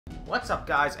What's up,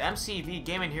 guys? MCV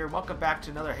Gaming here. Welcome back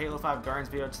to another Halo 5 Guardians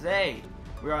video. Today,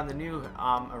 we're on the new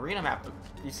arena map.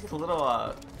 You see the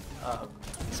little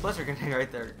splitter container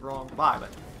right there, wrong by, but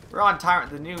we're on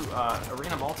Tyrant, the new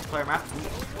arena multiplayer map.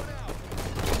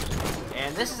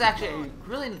 And this is actually a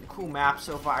really cool map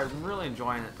so far. I'm really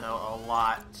enjoying it though a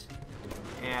lot.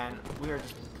 And we are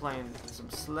just playing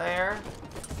some Slayer.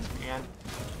 And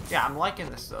yeah, I'm liking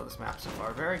this though, this map so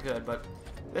far. Very good, but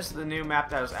this is the new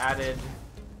map that was added.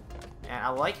 And I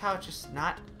like how it's just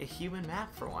not a human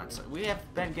map for once. We have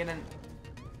been getting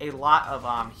a lot of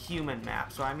human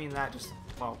maps. So I mean that just,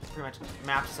 well, pretty much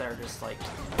maps that are just like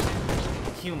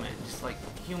human. Just like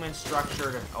human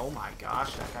structured. And oh my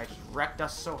gosh, that guy just wrecked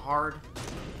us so hard.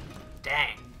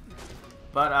 Dang.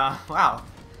 But, wow.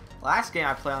 Last game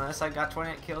I played on this, I got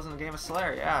 28 kills in the game of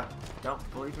Slayer. Yeah, don't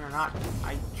believe me or not,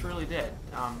 I truly did.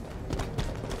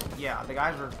 Yeah, the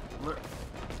guys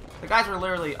were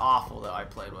literally awful though. I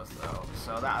played with though,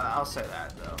 so that I'll say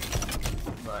that though.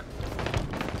 But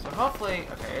so hopefully,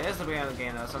 okay, it is the beginning of the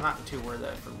game though, so I'm not too worried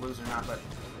that if we lose or not. But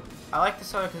I like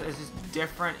this though because it's just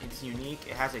different. It's unique.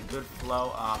 It has a good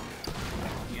flow.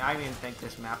 Yeah, I even think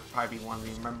this map would probably be one of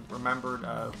the remembered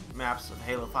maps of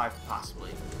Halo 5 possibly.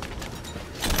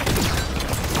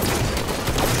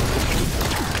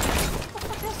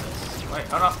 Wait,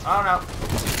 oh no, oh no!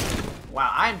 Wow,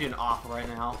 I'm doing awful right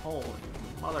now. Holy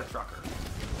mother trucker.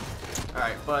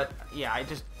 Alright, but yeah, I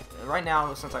just right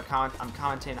now since I'm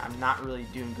commenting, I'm not really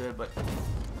doing good, but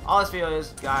all this video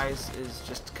is, guys, is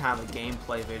just kind of a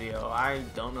gameplay video. I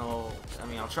don't know. I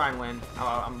mean, I'll try and win.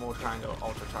 I'm more trying to go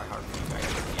ultra try hard for you guys.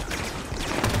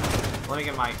 Yeah. Let me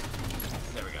get my.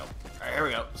 There we go. Alright, here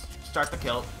we go. Start the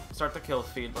kill. Start the kill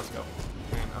feed. Let's go.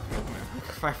 And okay,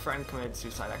 my friend committed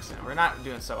suicide accident. We're not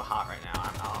doing so hot right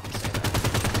now. I'll say that.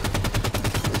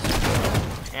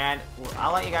 And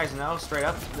I'll let you guys know straight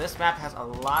up, this map has a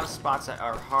lot of spots that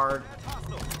are hard,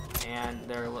 and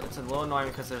it's a little annoying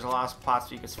because there's a lot of spots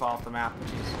where you can fall off the map,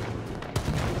 which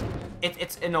is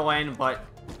it's annoying. But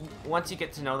once you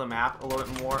get to know the map a little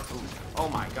bit more, ooh, oh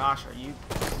my gosh, are you?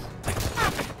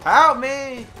 Help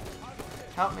me!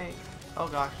 Help me! Oh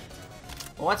gosh.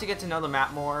 Well, once you get to know the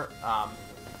map more,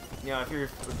 you know, if you're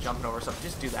jumping over something,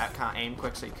 just do that, kind of aim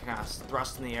quick so you can kind of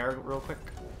thrust in the air real quick.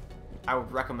 I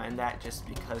would recommend that just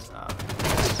because,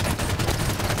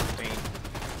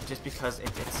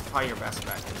 it's probably your best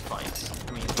bet in fights.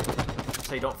 I mean,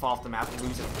 so you don't fall off the map and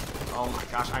lose it. Oh my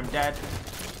gosh, I'm dead.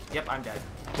 Yep, I'm dead.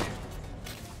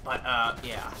 But,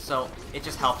 yeah, so it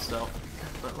just helps though.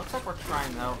 But it looks like we're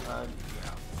trying though,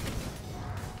 yeah.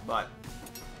 But,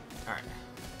 alright.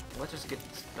 Let's just get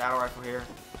this battle rifle here.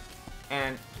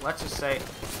 And let's just say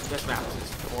this map is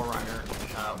just Forerunner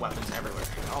weapons everywhere.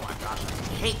 Oh my gosh,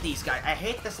 I hate these guys. I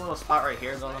hate this little spot right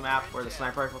here on the map where the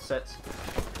sniper rifle sits.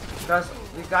 Because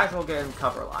these guys will get in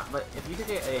cover a lot. But if you could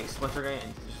get a splinter grenade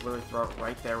and just literally throw it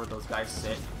right there where those guys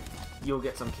sit, you'll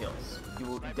get some kills. You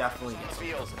will definitely get some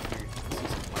kills if you see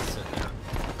someone sitting there.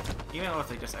 Even if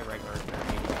they just a regular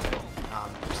grenade.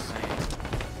 Just saying.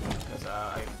 Because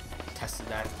I tested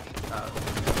that.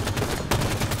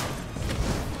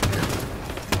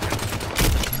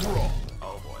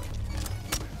 Oh boy.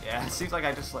 Yeah, it seems like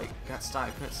I just got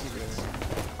stunned. I couldn't see the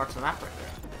parts of the map right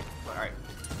there. But alright.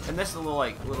 And this is a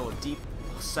little deep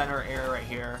center area right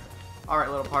here. Alright,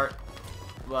 little part.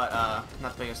 But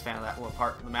not the biggest fan of that little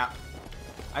part of the map.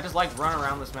 I just like running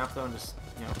around this map though and just,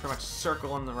 you know, pretty much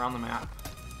circling around the map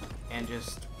and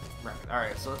just wreck it.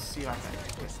 Alright, so let's see if I can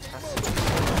just test it.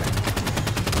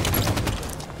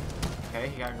 Okay,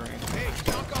 he got a grenade.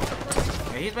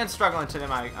 Okay, he's been struggling to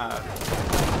my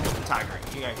Tiger.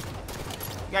 You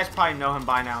guys probably know him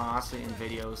by now, honestly, in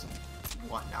videos and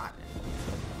whatnot.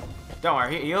 Don't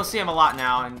worry, you'll see him a lot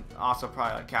now, and also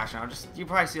probably like Cash Now. You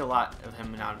probably see a lot of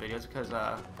him now in videos because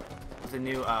with the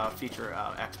new feature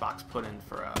Xbox put in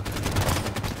for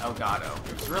Elgato.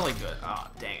 It's really good. Oh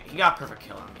dang it, he got a perfect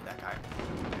kill on me, that guy.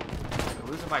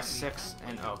 So losing by 6,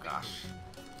 and oh gosh,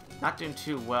 not doing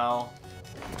too well.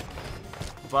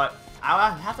 But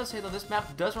I have to say though, this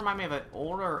map does remind me of an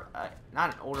older,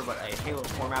 not an older, but a Halo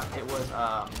 4 map.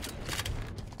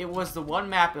 It was the one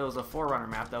map. It was a Forerunner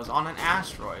map that was on an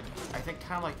asteroid. I think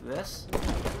kind of like this,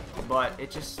 but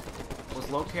it just was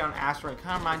located on an asteroid. It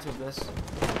kind of reminds me of this.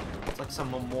 It's like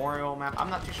some memorial map. I'm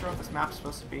not too sure what this map's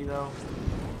supposed to be though.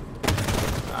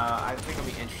 I think I'll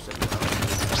be interested though.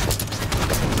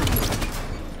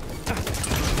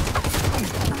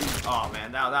 Oh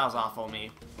man, that was awful of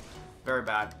me. Very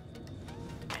bad.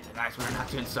 And guys, we're not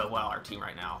doing so well, our team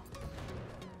right now.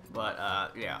 But,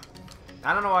 yeah.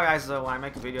 I don't know why, guys, though, when I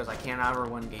make videos, I can't ever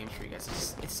win games for you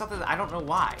guys. It's something that I don't know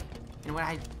why. And when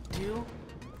I do,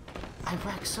 I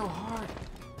wreck so hard.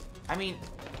 I mean,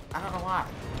 I don't know why.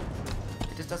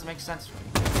 It just doesn't make sense for me.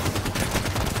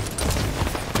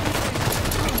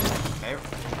 Okay.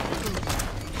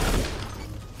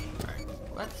 Alright,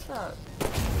 let's,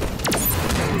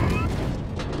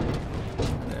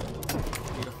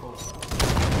 beautiful.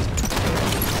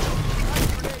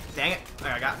 Dang it!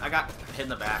 There, I got hit in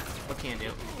the back. What can you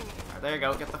do? Alright, there you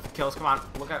go. Get the kills. Come on.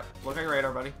 Look at your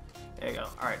radar, buddy. There you go.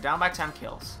 Alright, down by 10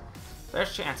 kills.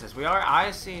 There's chances.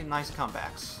 I see nice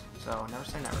comebacks. So never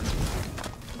say never.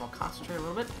 We'll concentrate a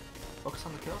little bit. Focus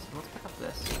on the kills. Let's pick up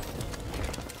this.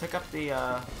 Pick up the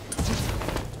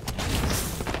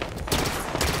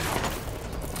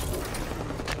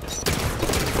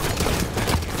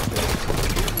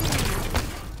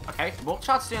okay, bolt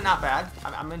shot's doing not bad.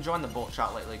 I'm enjoying the bolt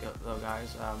shot lately, though,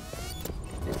 guys.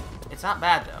 It's not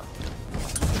bad though.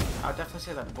 I would definitely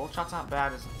say that the bolt shot's not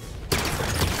bad.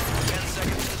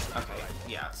 Okay,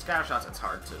 yeah, scatter shots. It's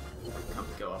hard to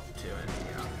go up to,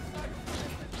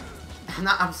 and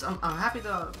I'm happy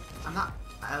though. I'm not.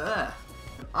 I'm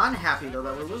unhappy though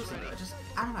that we're losing.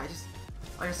 I don't know.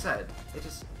 Like I said,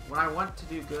 when I want to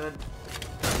do good,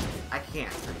 I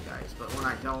can't for you guys. But when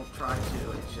I don't try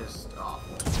to, it's just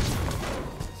awful.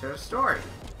 So the story.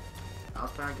 I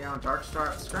was planning to get on Dark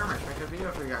Star Skirmish, make a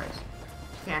video for you guys.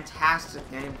 Fantastic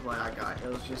gameplay I got. It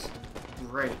was just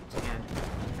great, and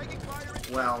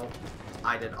well,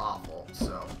 I did awful.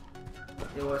 So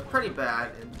it was pretty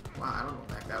bad, and wow, I don't know what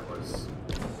the heck that was.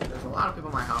 There's a lot of people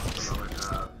in my house at the moment.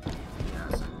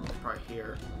 Yes, and you can probably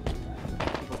hear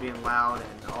people being loud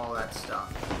and all that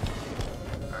stuff.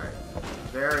 Alright,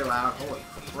 very loud. Holy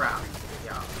crap.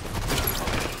 Yeah.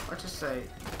 Let's just say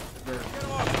their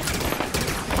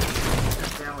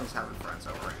family's having friends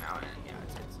over right now, and yeah,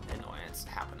 it's annoying. It's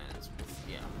happening. It's,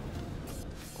 yeah,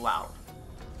 loud.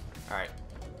 Alright.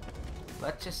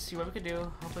 Let's just see what we can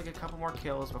do. Hopefully get a couple more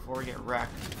kills before we get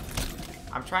wrecked.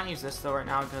 I'm trying to use this though right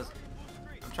now because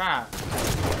I'm trying to...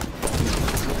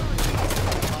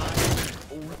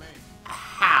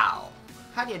 How?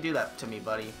 How do you do that to me,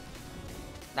 buddy?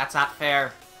 That's not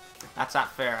fair. That's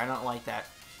not fair. I don't like that.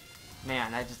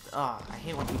 Man, I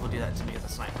hate when people do that to me as a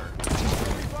sniper.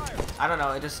 I don't know,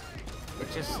 I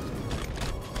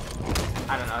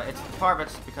don't know, it's part of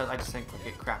it's because I just think we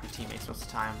get crappy teammates most of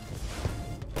the time.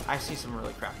 I see some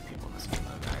really crappy people in this game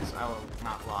though, guys. I will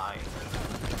not lie.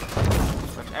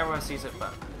 Which everyone sees it,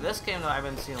 but this game though, I've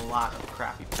been seeing a lot of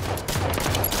crappy people.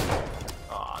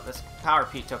 Oh, this Power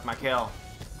Pete took my kill.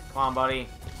 Come on, buddy.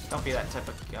 Don't be that type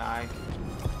of guy.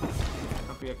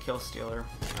 Don't be a kill stealer.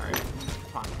 Alright,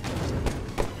 come on.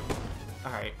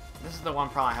 Alright, this is the one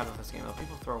problem I have with this game though.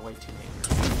 People throw way too many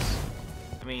grenades.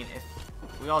 I mean, if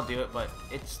we all do it, but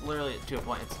it's literally to a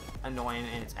point, it's annoying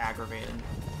and it's aggravating.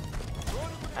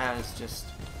 As just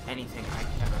anything I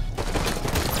can.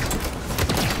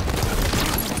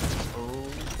 Oh.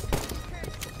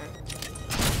 Okay.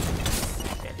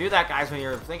 Yeah, do that, guys, when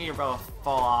you're thinking you're about to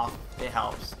fall off. It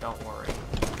helps. Don't worry.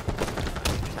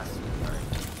 Test it.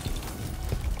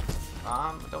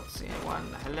 Don't see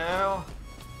anyone. Hello?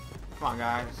 Come on,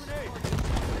 guys.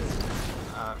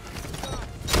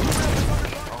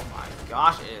 Oh my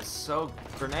gosh, it is so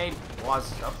grenade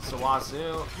was up to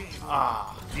wazoo.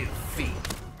 Ah, defeat.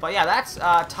 But yeah, that's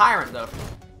Tyrant though.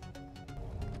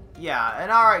 Yeah,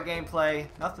 an alright gameplay.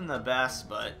 Nothing the best,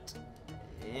 but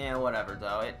yeah, whatever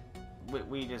though.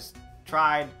 We just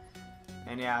tried,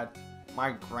 and yeah,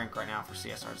 my rank right now for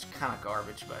CSR is kind of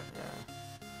garbage, but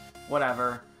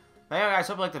whatever. But anyway, guys,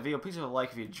 hope you liked the video. Please leave a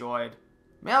like if you enjoyed.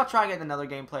 Maybe I'll try getting another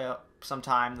gameplay up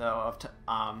sometime though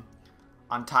of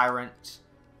on Tyrant,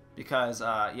 because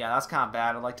yeah, that's kind of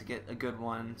bad. I'd like to get a good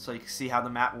one so you can see how the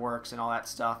map works and all that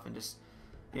stuff, and just,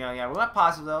 you know, yeah, we went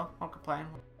positive though. Won't complain.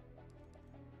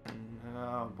 And,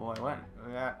 oh boy, what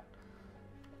we got?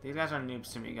 These guys are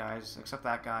noobs to me, guys, except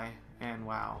that guy. And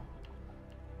wow,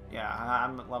 yeah,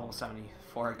 I'm at level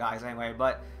 74, guys. Anyway,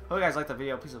 but hope you guys liked the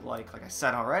video. Please leave a like I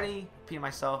said already. Repeating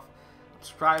myself.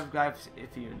 Subscribe, guys,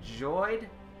 if you enjoyed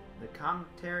the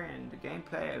commentary and the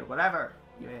gameplay or whatever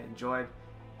you enjoyed.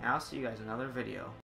 And I'll see you guys in another video.